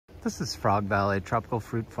This is Frog Valley Tropical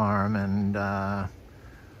Fruit Farm, and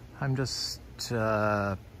I'm just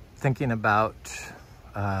thinking about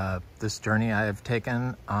this journey I have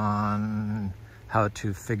taken on how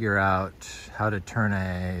to figure out how to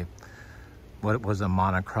turn what was a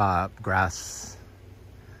monocrop grass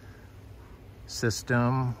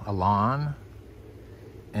system, a lawn,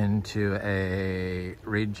 into a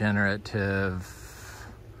regenerative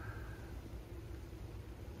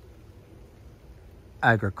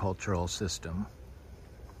agricultural system.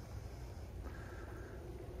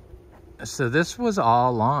 So this was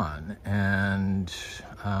all lawn, and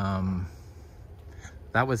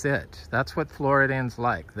that was it. That's what Floridians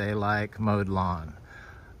like. They like mowed lawn.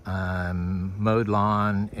 Mowed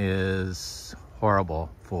lawn is horrible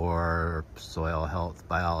for soil health,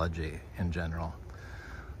 biology in general.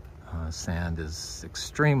 Sand is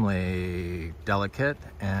extremely delicate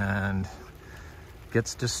and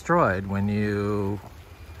gets destroyed when you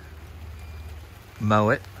mow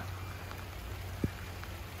it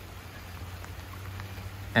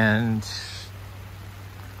and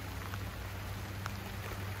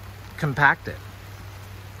compact it.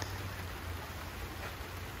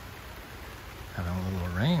 Having a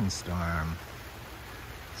little rainstorm.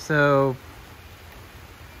 So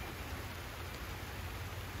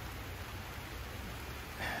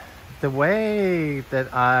the way that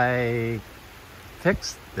I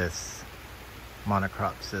fixed this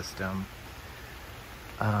monocrop system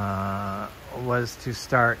was to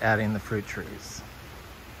start adding the fruit trees.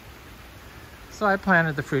 So I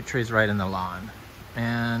planted the fruit trees right in the lawn,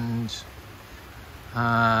 and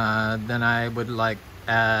then I would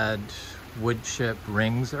add wood chip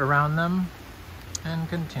rings around them and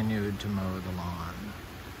continued to mow the lawn.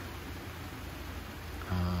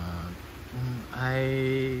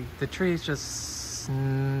 The trees just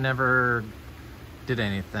never did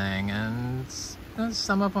anything, and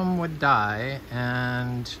some of them would die,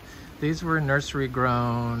 and these were nursery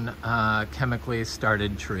grown, chemically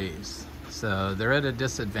started trees. So they're at a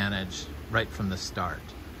disadvantage right from the start.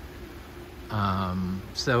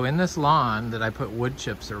 So in this lawn that I put wood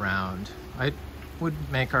chips around, I would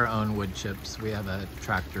make our own wood chips. We have a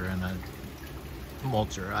tractor and a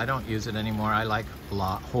mulcher. I don't use it anymore. I like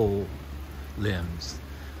whole limbs.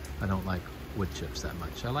 I don't like wood chips that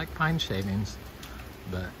much. I like pine shavings,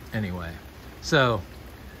 but anyway. So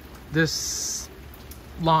this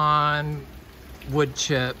lawn, wood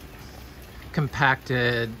chip,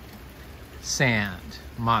 compacted sand,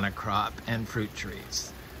 monocrop, and fruit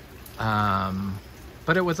trees.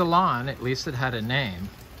 But it was a lawn, at least it had a name.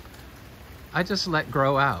 I just let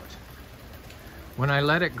grow out. When I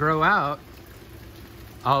let it grow out,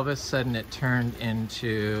 all of a sudden it turned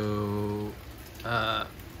into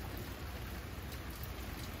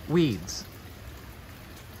weeds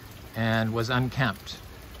and was unkempt.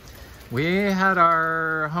 We had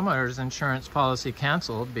our homeowners insurance policy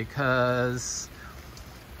canceled because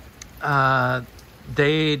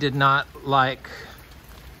they did not like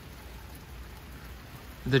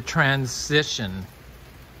the transition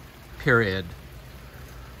period,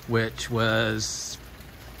 which was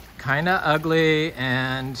kind of ugly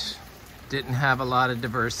and didn't have a lot of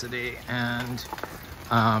diversity, and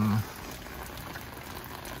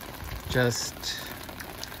just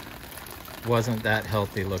wasn't that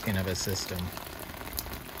healthy looking of a system.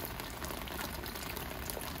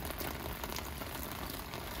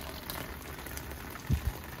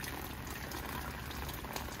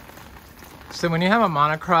 So when you have a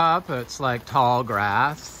monocrop, it's like tall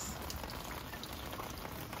grass.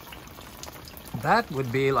 That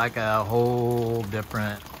would be like a whole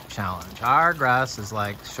different challenge. Our grass is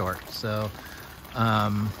like short, so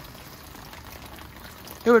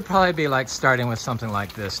it would probably be like starting with something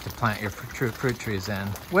like this to plant your fruit trees in,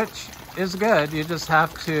 which is good. You just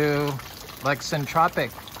have to, like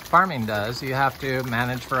syntropic farming does, you have to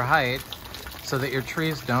manage for height so that your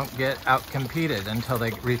trees don't get outcompeted until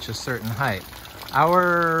they reach a certain height.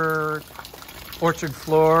 Our orchard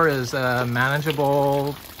floor is a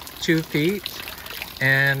manageable 2 feet,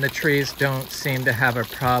 and the trees don't seem to have a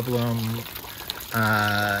problem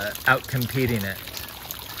outcompeting it.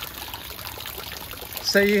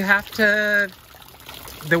 So you have to,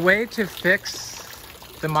 the way to fix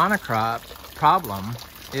the monocrop problem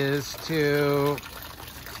is to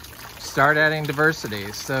start adding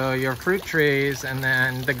diversity. So your fruit trees, and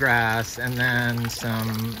then the grass, and then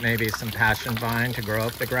maybe some passion vine to grow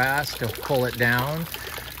up the grass to pull it down,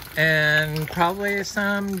 and probably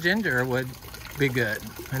some ginger would be good,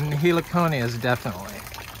 and heliconias definitely.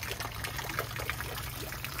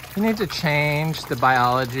 You need to change the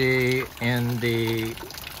biology in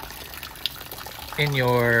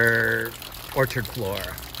your orchard floor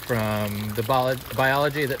from the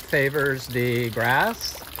biology that favors the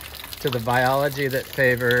grass to the biology that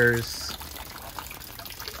favors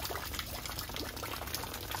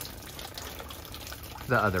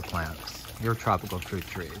the other plants, your tropical fruit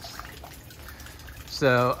trees.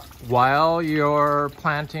 So while you're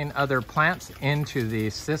planting other plants into the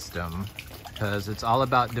system, because it's all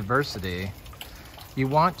about diversity, you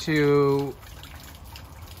want to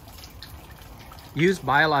use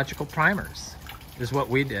biological primers, is what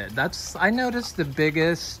we did. I noticed the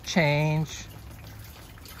biggest change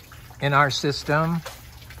in our system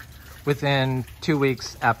within 2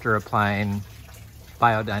 weeks after applying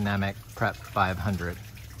Biodynamic Prep 500.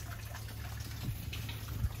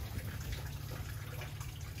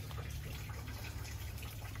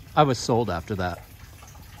 I was sold after that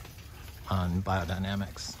on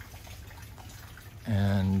biodynamics.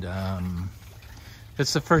 And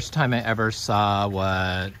it's the first time I ever saw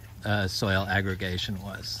what soil aggregation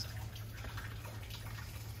was.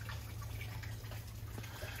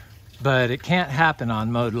 But it can't happen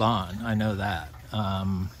on mowed lawn, I know that.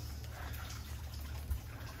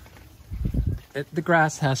 The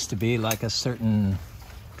grass has to be like a certain,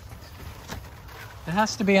 it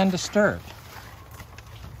has to be undisturbed.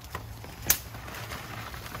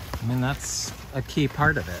 I mean, that's a key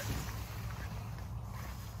part of it.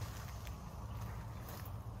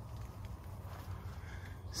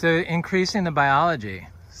 So increasing the biology.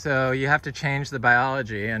 So you have to change the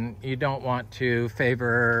biology, and you don't want to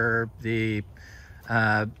favor the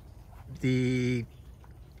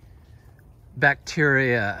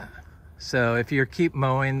bacteria. So if you keep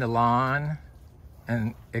mowing the lawn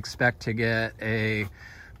and expect to get a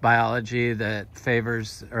biology that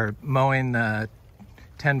favors, or mowing the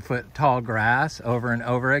 10-foot tall grass over and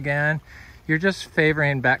over again, you're just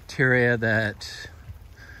favoring bacteria that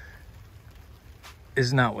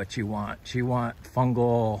is not what you want. You want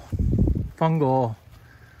fungal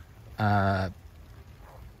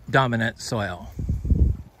dominant soil,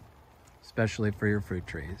 especially for your fruit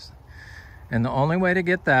trees. And the only way to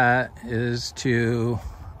get that is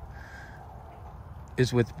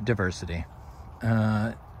with diversity.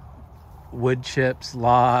 Wood chips,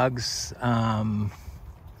 logs,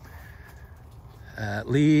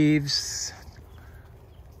 leaves,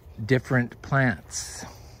 different plants.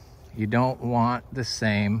 You don't want the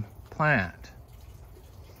same plant.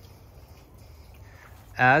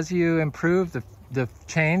 As you improve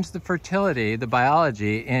change the fertility, the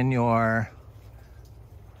biology in your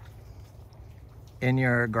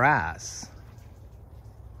grass,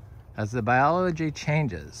 as the biology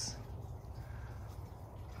changes,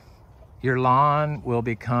 your lawn will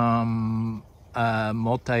become a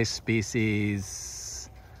multi-species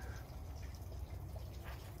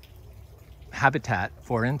habitat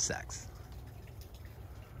for insects,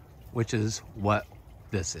 which is what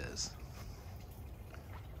this is.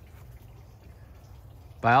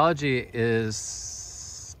 Biology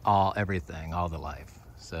is everything, all the life.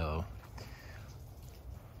 So,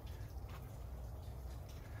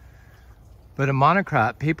 but a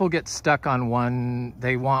monocrop, people get stuck on one,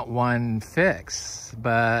 they want one fix,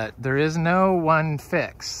 but there is no one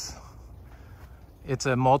fix. It's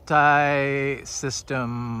a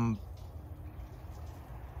multi-system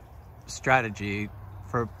strategy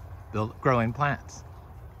for growing plants.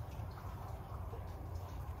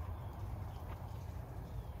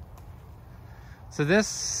 So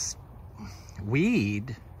this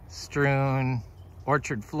weed-strewn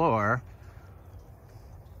orchard floor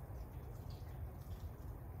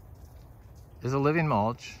is a living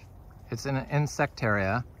mulch. It's in an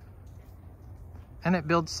insectaria, and it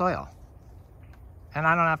builds soil. And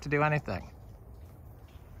I don't have to do anything.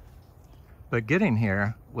 But getting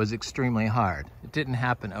here was extremely hard. It didn't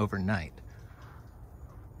happen overnight.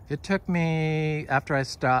 It took me, after I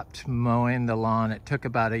stopped mowing the lawn, it took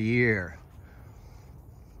about a year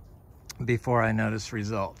before I noticed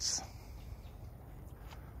results.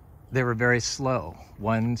 They were very slow.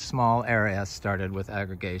 One small area started with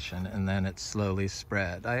aggregation, and then it slowly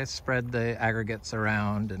spread. I spread the aggregates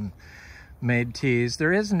around and made teas.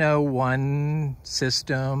 There is no one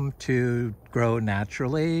system to grow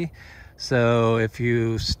naturally. So if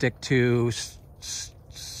you stick to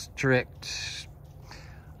strict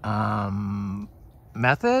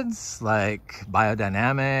methods like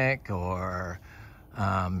biodynamic or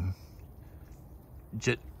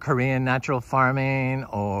Korean natural farming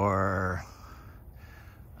or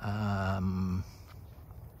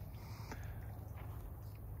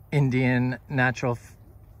Indian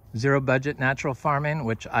zero budget natural farming,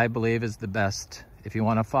 which I believe is the best if you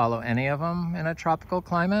want to follow any of them in a tropical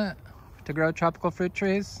climate to grow tropical fruit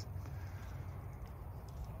trees.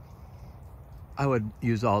 I would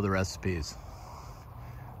use all the recipes.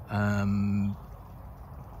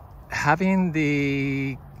 Having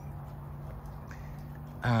the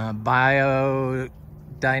biodynamic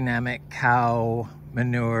cow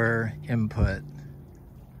manure input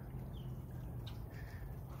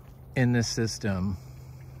in the system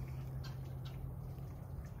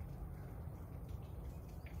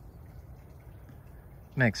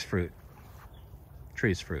makes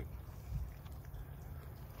trees fruit,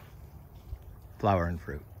 flower and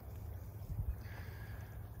fruit.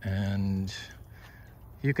 And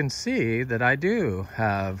you can see that I do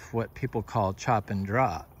have what people call chop and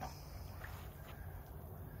drop.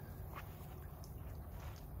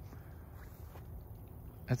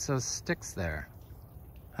 It's those sticks there.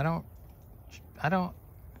 I don't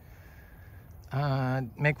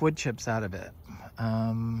make wood chips out of it.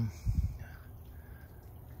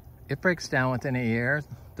 It breaks down within a year,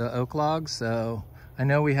 the oak logs, so I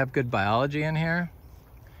know we have good biology in here.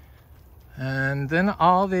 And then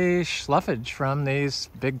all the schluffage from these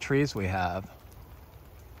big trees we have.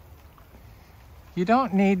 You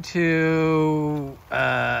don't need to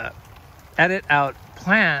edit out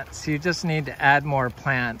plants, you just need to add more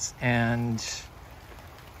plants and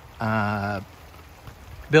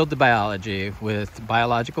build the biology with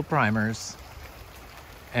biological primers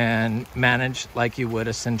and manage like you would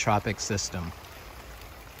a syntropic system.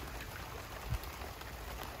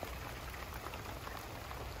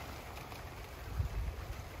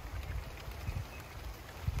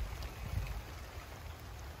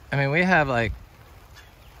 I mean, we have like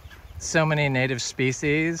so many native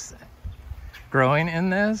species growing in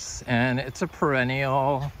this, and it's a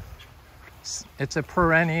perennial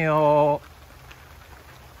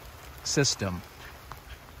system.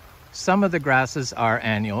 Some of the grasses are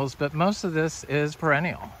annuals, but most of this is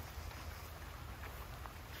perennial.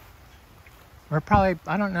 Or probably,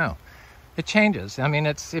 I don't know. It changes. I mean,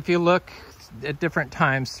 if you look at different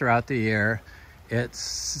times throughout the year,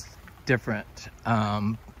 it's different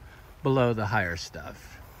below the higher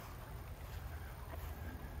stuff.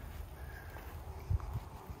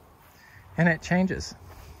 And it changes.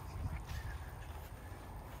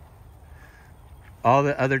 All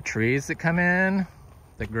the other trees that come in,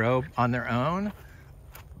 that grow on their own,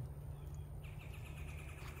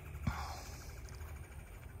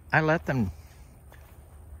 I let them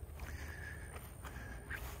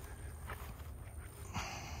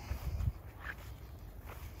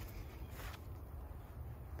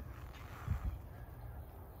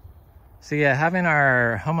So yeah, having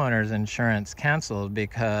our homeowner's insurance canceled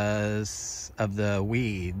because of the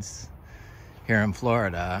weeds here in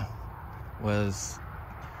Florida was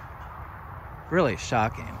really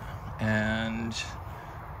shocking. And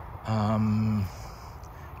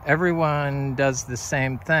everyone does the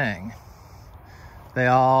same thing. They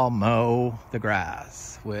all mow the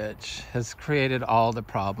grass, which has created all the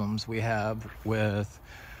problems we have with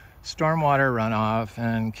stormwater runoff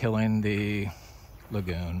and killing the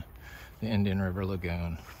lagoon, the Indian River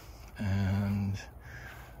Lagoon. And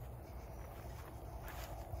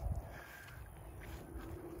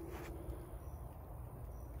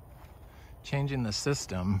changing the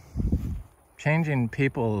system, changing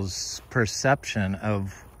people's perception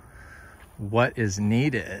of what is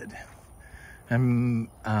needed. And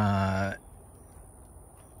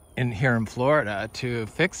here in Florida to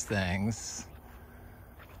fix things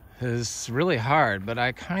is really hard, but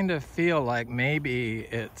I kind of feel like maybe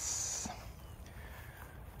it's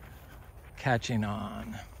catching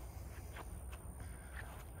on.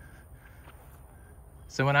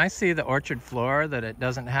 So when I see the orchard floor that it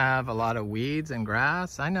doesn't have a lot of weeds and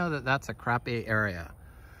grass, I know that that's a crappy area,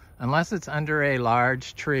 unless it's under a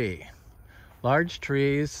large tree. Large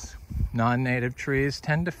trees, non-native trees,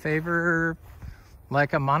 tend to favor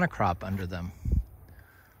like a monocrop under them.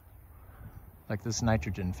 Like this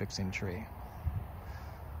nitrogen fixing tree.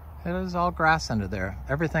 It is all grass under there.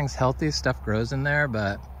 Everything's healthy, stuff grows in there,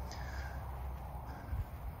 but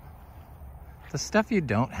the stuff you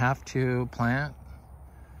don't have to plant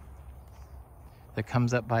that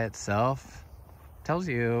comes up by itself tells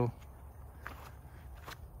you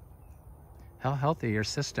how healthy your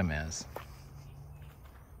system is.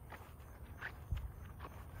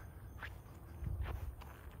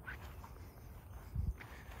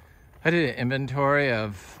 I did an inventory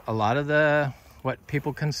of a lot of what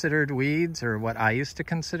people considered weeds, or what I used to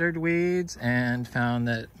consider weeds, and found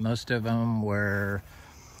that most of them were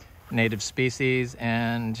native species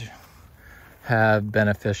and have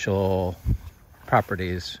beneficial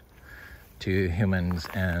properties to humans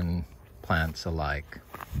and plants alike.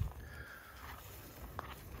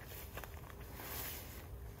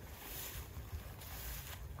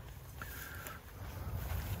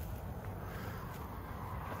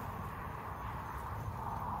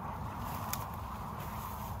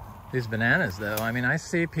 These bananas though, I mean, I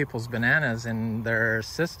see people's bananas in their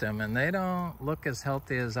system and they don't look as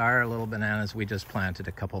healthy as our little bananas we just planted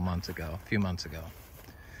a few months ago.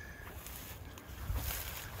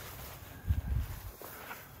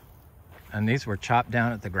 And these were chopped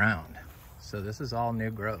down at the ground. So this is all new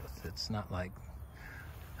growth. It's not like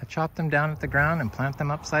I chop them down at the ground and plant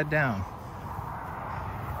them upside down.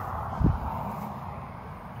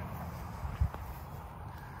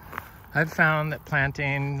 I've found that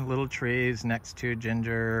planting little trees next to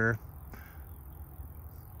ginger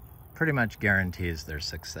pretty much guarantees their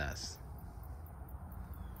success.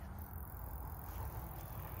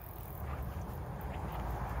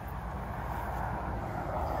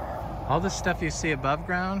 All the stuff you see above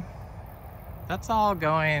ground, that's all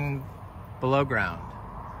going below ground.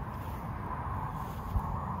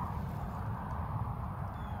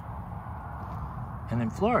 And in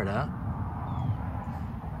Florida,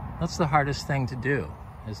 that's the hardest thing to do,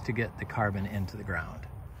 is to get the carbon into the ground.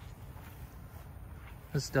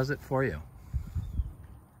 This does it for you.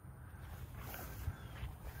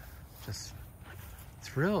 Just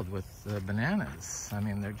thrilled with the bananas. I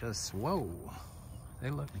mean, they're just, whoa,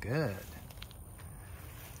 they look good.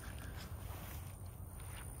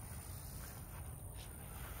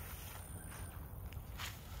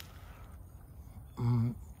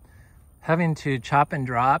 Having to chop and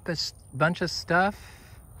drop a bunch of stuff.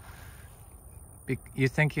 You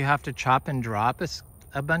think you have to chop and drop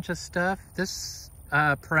a bunch of stuff? This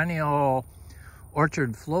perennial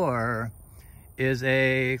orchard floor is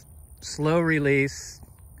a slow release,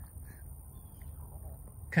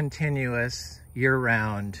 continuous,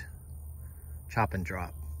 year-round chop and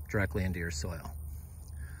drop directly into your soil.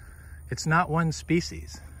 It's not one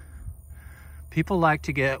species. People like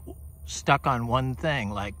to get stuck on one thing,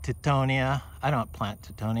 like Tittonia. I don't plant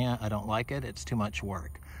Tittonia. I don't like it. It's too much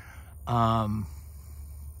work.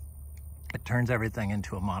 It turns everything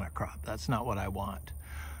into a monocrop. That's not what I want.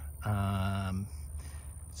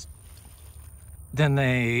 Then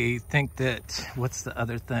they think that, what's the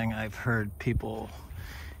other thing I've heard people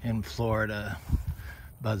in Florida,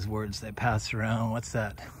 buzzwords they pass around, what's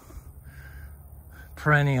that?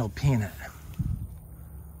 Perennial peanut.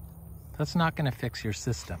 That's not going to fix your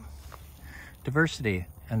system. Diversity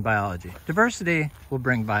and biology. Diversity will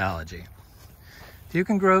bring biology. If you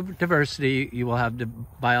can grow diversity, you will have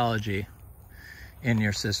biology in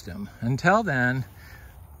your system. Until then,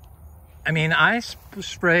 I mean, I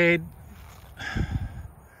sprayed,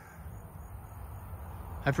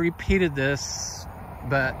 I've repeated this,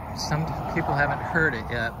 but some people haven't heard it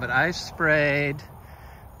yet, but I sprayed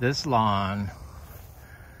this lawn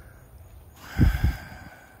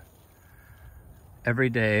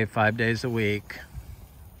every day, 5 days a week,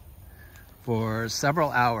 for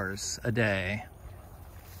several hours a day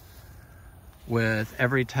with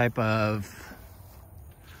every type of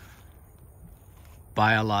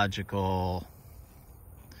biological,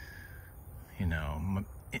 you know,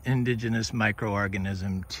 indigenous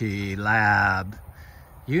microorganism tea, lab,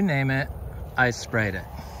 you name it, I sprayed it.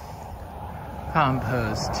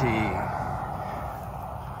 Compost tea,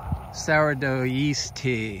 sourdough yeast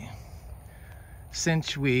tea,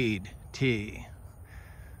 cinchweed tea,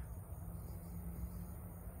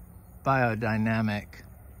 biodynamic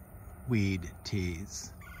weed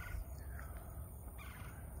teas.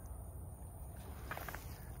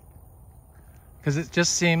 Because it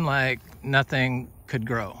just seemed like nothing could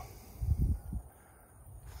grow.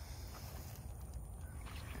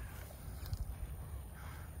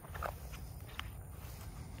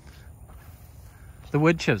 The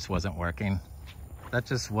wood chips wasn't working. That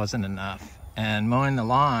just wasn't enough. And mowing the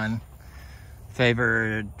lawn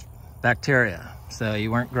favored bacteria, so you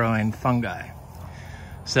weren't growing fungi.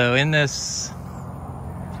 So in this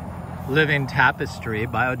living tapestry,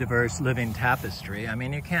 biodiverse living tapestry, I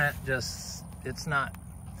mean, you can't just,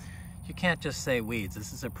 you can't just say weeds.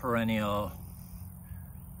 This is a perennial,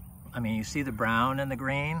 I mean, you see the brown and the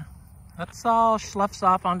green? That's all sloughs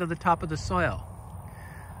off onto the top of the soil.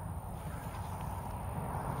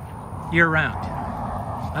 Year round.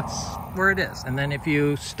 That's where it is. And then if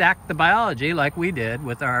you stack the biology like we did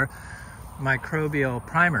with our microbial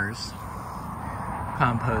primers,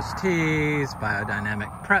 compost teas,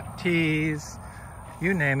 biodynamic prep teas,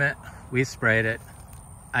 you name it, we sprayed it.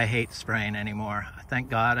 I hate spraying anymore. Thank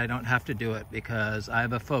God I don't have to do it because I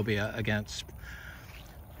have a phobia against,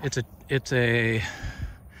 it's a,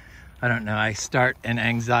 I don't know, I start an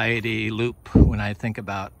anxiety loop when I think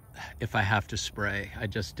about if I have to spray. I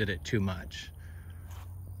just did it too much.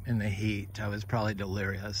 In the heat, I was probably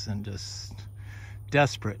delirious and just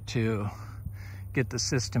desperate to get the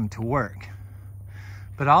system to work.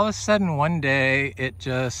 But all of a sudden one day it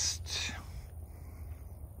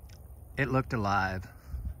looked alive.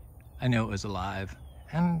 I knew it was alive,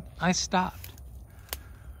 and I stopped.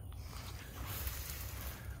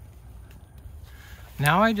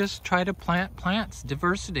 Now I just try to plant plants,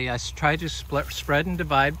 diversity. I try to spread and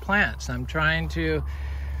divide plants. I'm trying to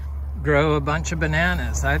grow a bunch of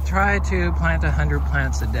bananas. I try to plant 100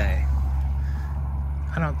 plants a day.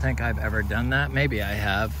 I don't think I've ever done that. Maybe I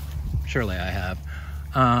have. Surely I have.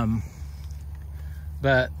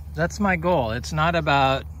 But that's my goal. It's not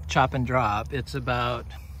about chop and drop. It's about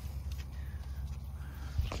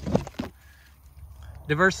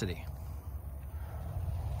diversity.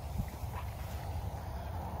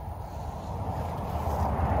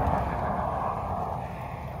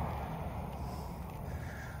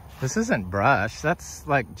 This isn't brush, that's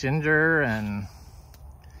like ginger, and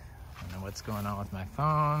I don't know what's going on with my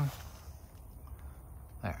phone.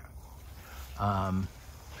 There.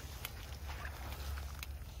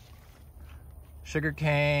 Sugar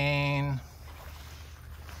cane,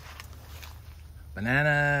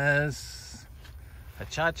 bananas,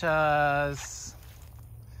 achachas,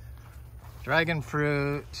 dragon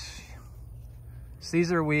fruit,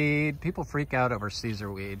 Caesar weed. People freak out over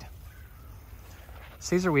Caesar weed.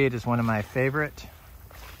 Caesar weed is one of my favorite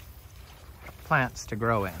plants to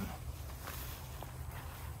grow in.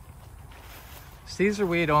 Caesar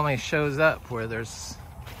weed only shows up where there's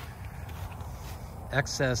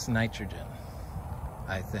excess nitrogen,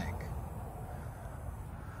 I think.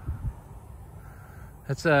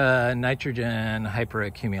 That's a nitrogen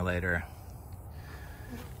hyperaccumulator.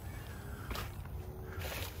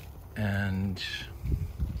 And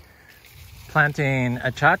planting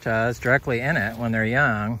achachas directly in it when they're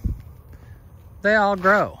young, they all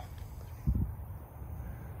grow.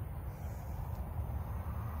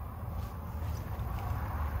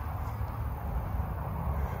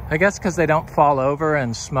 I guess because they don't fall over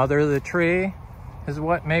and smother the tree is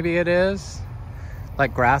what maybe it is.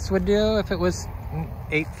 Like grass would do if it was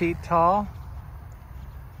 8 feet tall.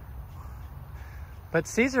 But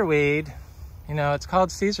Caesar weed, you know, it's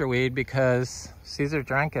called Caesar weed because Caesar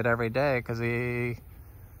drank it every day because he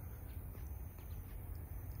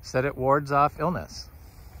said it wards off illness.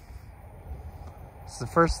 It's the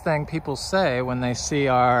first thing people say when they see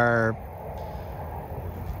our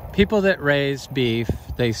people that raise beef.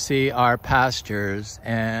 They see our pastures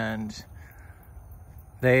and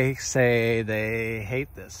they say they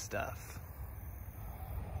hate this stuff.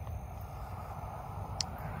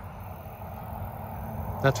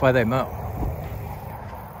 That's why they mow.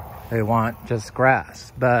 They want just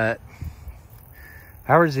grass, but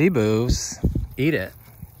our zebus eat it.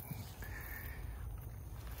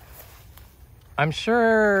 I'm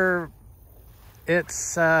sure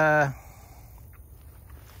it's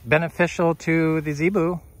beneficial to the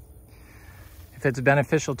zebu if it's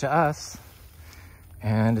beneficial to us,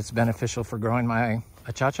 and it's beneficial for growing my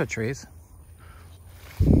achacha trees.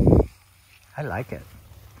 I like it.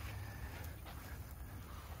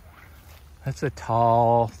 That's a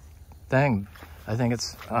tall thing. I think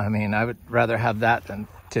it's, I mean, I would rather have that than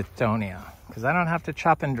Tithonia because I don't have to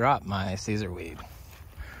chop and drop my Caesar weed.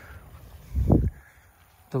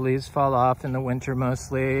 The leaves fall off in the winter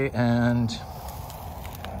mostly, and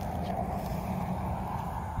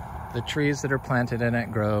the trees that are planted in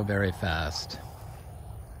it grow very fast.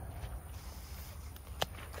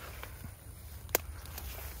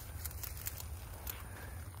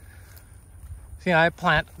 See, I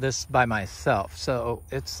plant this by myself, so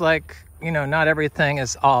it's like, you know, not everything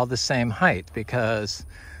is all the same height because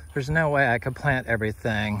there's no way I could plant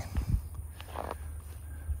everything.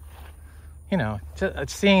 You know,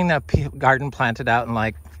 seeing a garden planted out in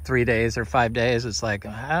like 3 days or 5 days, it's like,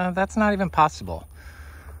 that's not even possible.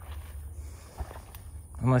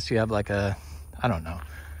 Unless you have like a, I don't know,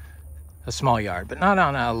 a small yard, but not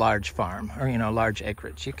on a large farm or, you know, large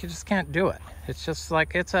acreage. You just can't do it. It's just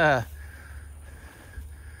like, it's a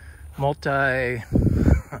multi-year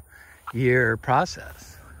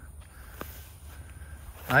process.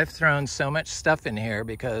 I've thrown so much stuff in here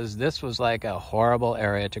because this was like a horrible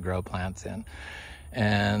area to grow plants in.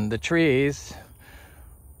 And the trees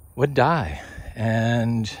would die.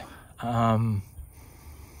 And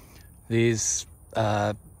these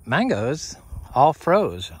mangoes all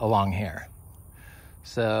froze along here.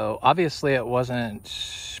 So obviously it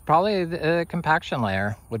wasn't, probably the compaction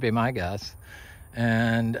layer would be my guess.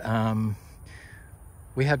 And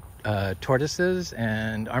we had tortoises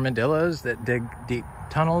and armadillos that dig deep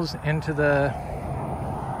tunnels into the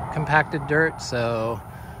compacted dirt, so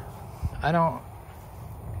I don't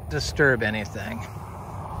disturb anything.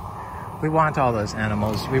 We want all those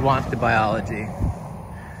animals. We want the biology.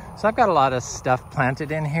 So I've got a lot of stuff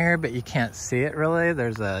planted in here, but you can't see it really.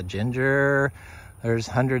 There's a ginger. There's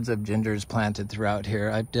hundreds of gingers planted throughout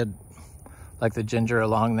here. I did like the ginger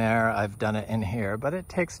along there. I've done it in here, but it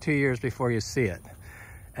takes 2 years before you see it.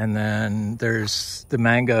 And then there's the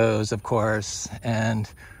mangoes, of course, and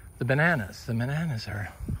the bananas. The bananas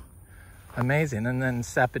are amazing. And then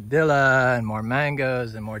sapodilla and more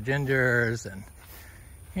mangoes and more gingers and,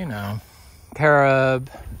 you know,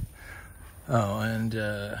 carob. Oh, and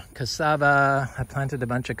cassava. I planted a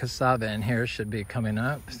bunch of cassava in here. Should be coming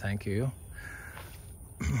up. Thank you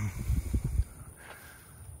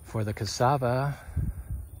for the cassava.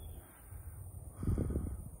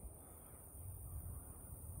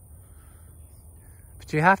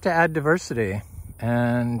 But you have to add diversity,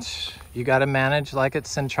 and you got to manage like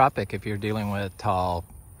it's centropic if you're dealing with tall,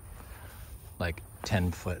 like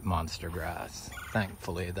 10-foot monster grass.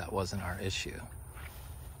 Thankfully, that wasn't our issue.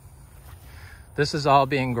 This is all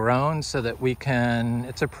being grown so that we can,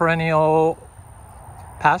 it's a perennial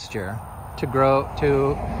pasture to grow,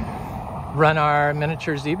 to run our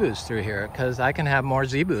miniature zebus through here, because I can have more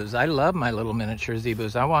zebus. I love my little miniature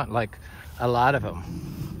zebus. I want like a lot of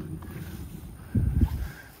them.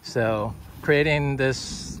 So creating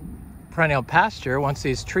this perennial pasture, once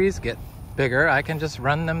these trees get bigger, I can just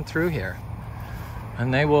run them through here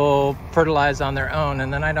and they will fertilize on their own,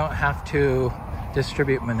 and then I don't have to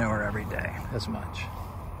distribute manure every day as much.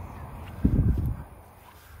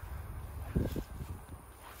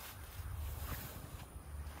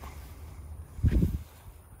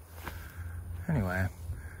 Anyway,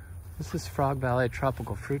 this is Frog Valley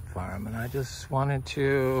Tropical Fruit Farm, and I just wanted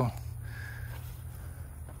to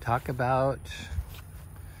talk about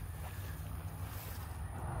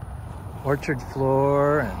orchard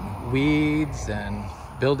floor and weeds and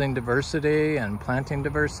building diversity and planting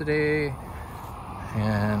diversity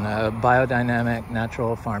and a biodynamic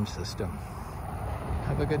natural farm system.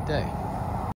 Have a good day.